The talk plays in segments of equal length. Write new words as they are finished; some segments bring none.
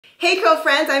Hey curl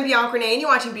friends, I'm Bianca Renee and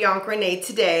you're watching Bianca Renee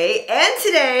Today. And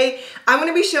today I'm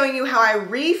going to be showing you how I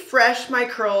refresh my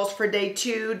curls for day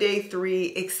 2, day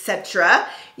 3, etc.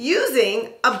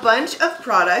 using a bunch of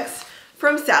products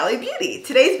from Sally Beauty.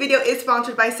 Today's video is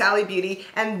sponsored by Sally Beauty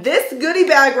and this goodie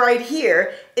bag right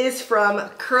here is from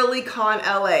CurlyCon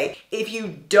LA. If you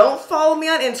don't follow me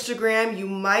on Instagram, you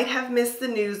might have missed the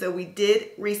news that we did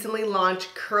recently launch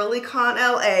CurlyCon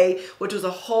LA, which was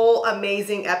a whole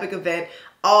amazing epic event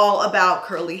all about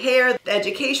curly hair, the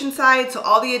education side, so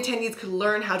all the attendees could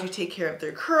learn how to take care of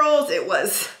their curls. It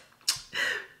was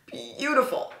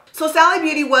beautiful. So Sally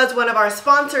Beauty was one of our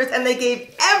sponsors and they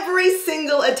gave every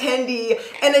single attendee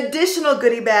an additional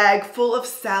goodie bag full of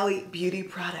Sally Beauty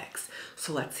products.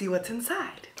 So let's see what's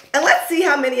inside. And let's see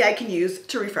how many I can use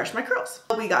to refresh my curls.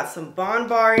 We got some Bond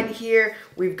Bar in here.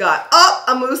 We've got,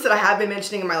 a mousse that I have been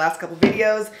mentioning in my last couple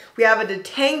videos. We have a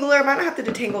detangler, might not have to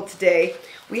detangle today.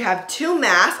 We have 2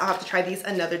 masks. I'll have to try these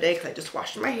another day because I just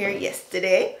washed my hair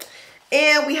yesterday.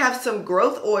 And we have some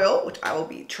growth oil, which I will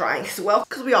be trying as well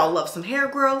because we all love some hair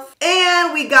growth.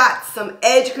 And we got some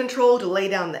edge control to lay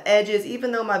down the edges,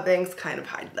 even though my bangs kind of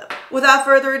hide them. Without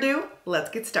further ado, let's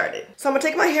get started. So I'm gonna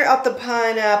take my hair out the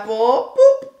pineapple.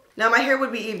 Boop. Now my hair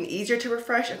would be even easier to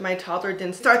refresh if my toddler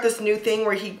didn't start this new thing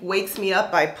where he wakes me up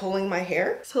by pulling my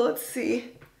hair. So let's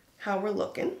see how we're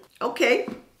looking. Okay,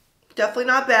 definitely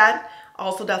not bad.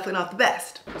 Also definitely not the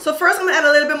best. So first I'm gonna add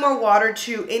a little bit more water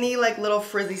to any like little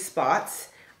frizzy spots.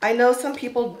 I know some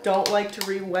people don't like to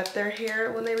re-wet their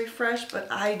hair when they refresh,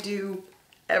 but I do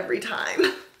every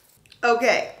time.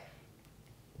 Okay,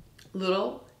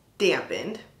 little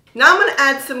dampened. Now I'm gonna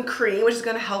add some cream, which is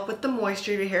gonna help with the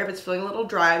moisture of your hair if it's feeling a little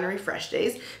dry on the refresh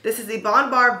days. This is the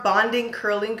Bond Bar Bonding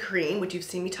Curling Cream, which you've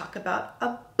seen me talk about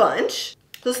a bunch.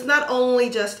 This is not only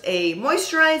just a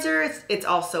moisturizer, it's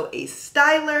also a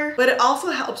styler, but it also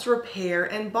helps repair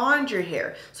and bond your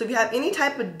hair. So if you have any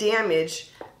type of damage,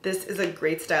 this is a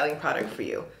great styling product for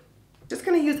you. Just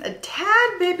gonna use a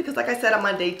tad bit because like I said, I'm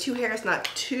on day 2 hair, it's not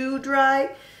too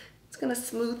dry. It's gonna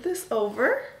smooth this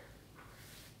over.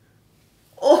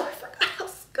 Oh, I forgot how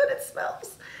good it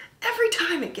smells. Every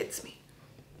time it gets me.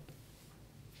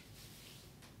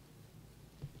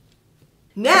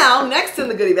 Now, next in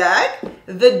the goodie bag,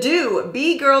 the Do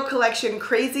B-Girl Collection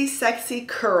Crazy Sexy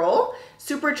Curl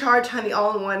Supercharged Honey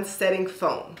All-in-One Setting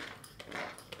Foam.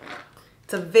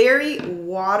 It's a very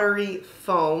watery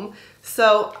foam,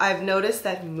 so I've noticed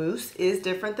that mousse is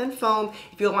different than foam.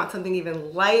 If you want something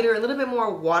even lighter, a little bit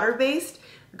more water-based,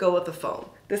 go with the foam.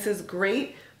 This is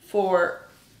great for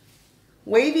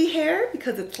wavy hair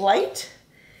because it's light,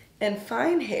 and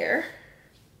fine hair,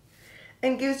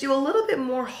 and gives you a little bit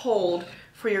more hold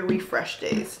for your refresh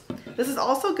days. This is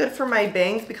also good for my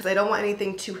bangs because I don't want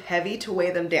anything too heavy to weigh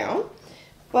them down,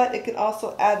 but it can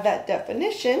also add that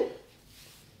definition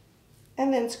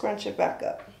and then scrunch it back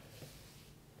up.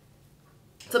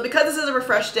 So because this is a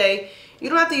refresh day, you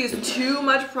don't have to use too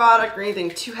much product or anything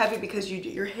too heavy because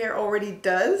your hair already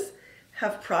does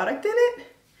have product in it.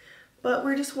 But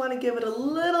we just want to give it a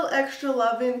little extra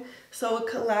loving so it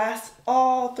could last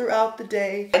all throughout the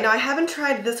day. Now I haven't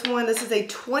tried this one. This is a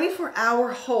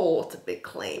 24-hour hold. It's a big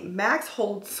claim. Max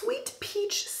Hold Sweet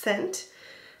Peach Scent.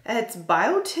 It's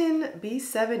biotin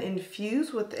B7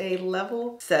 infused with a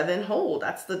level 7 hold.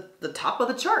 That's the top of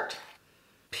the chart.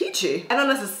 Peachy. I don't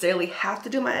necessarily have to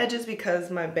do my edges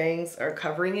because my bangs are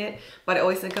covering it, but I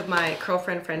always think of my curl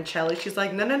friend Chelly. She's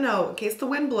like, no, no, no, in case the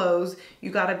wind blows,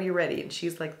 you gotta be ready. And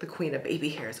she's like the queen of baby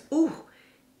hairs. Ooh,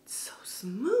 it's so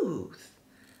smooth.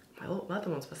 My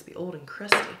other one's supposed to be old and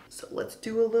crusty. So let's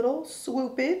do a little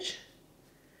swoopage.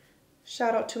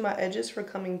 Shout out to my edges for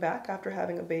coming back after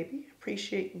having a baby.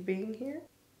 Appreciate you being here.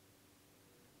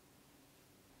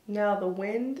 Now the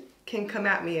wind can come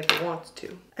at me if it wants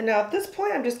to. And now at this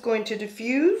point, I'm just going to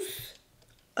diffuse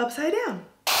upside down.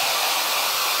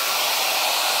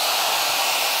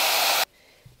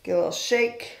 Give a little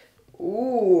shake.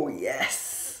 Ooh,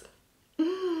 yes.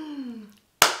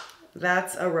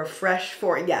 That's a refresh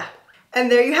for ya. And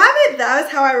there you have it. That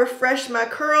is how I refresh my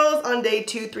curls on day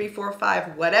 2, 3, 4,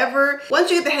 5, whatever.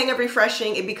 Once you get the hang of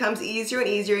refreshing, it becomes easier and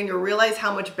easier and you'll realize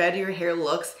how much better your hair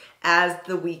looks as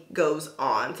the week goes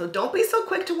on. So don't be so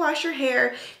quick to wash your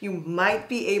hair. You might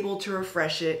be able to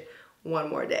refresh it one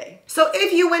more day. So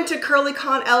if you went to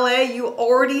CurlyCon LA, you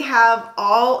already have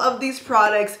all of these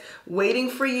products waiting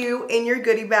for you in your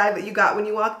goodie bag that you got when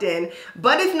you walked in.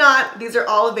 But if not, these are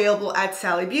all available at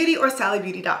Sally Beauty or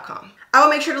sallybeauty.com. I will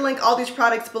make sure to link all these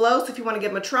products below, so if you want to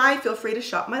give them a try, feel free to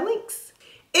shop my links.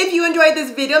 If you enjoyed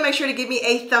this video, make sure to give me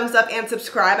a thumbs up and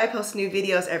subscribe. I post new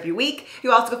videos every week.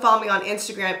 You also can follow me on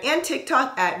Instagram and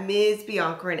TikTok at Ms.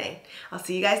 Bianca Renee. I'll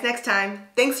see you guys next time.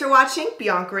 Thanks for watching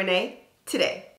Bianca Renee Today.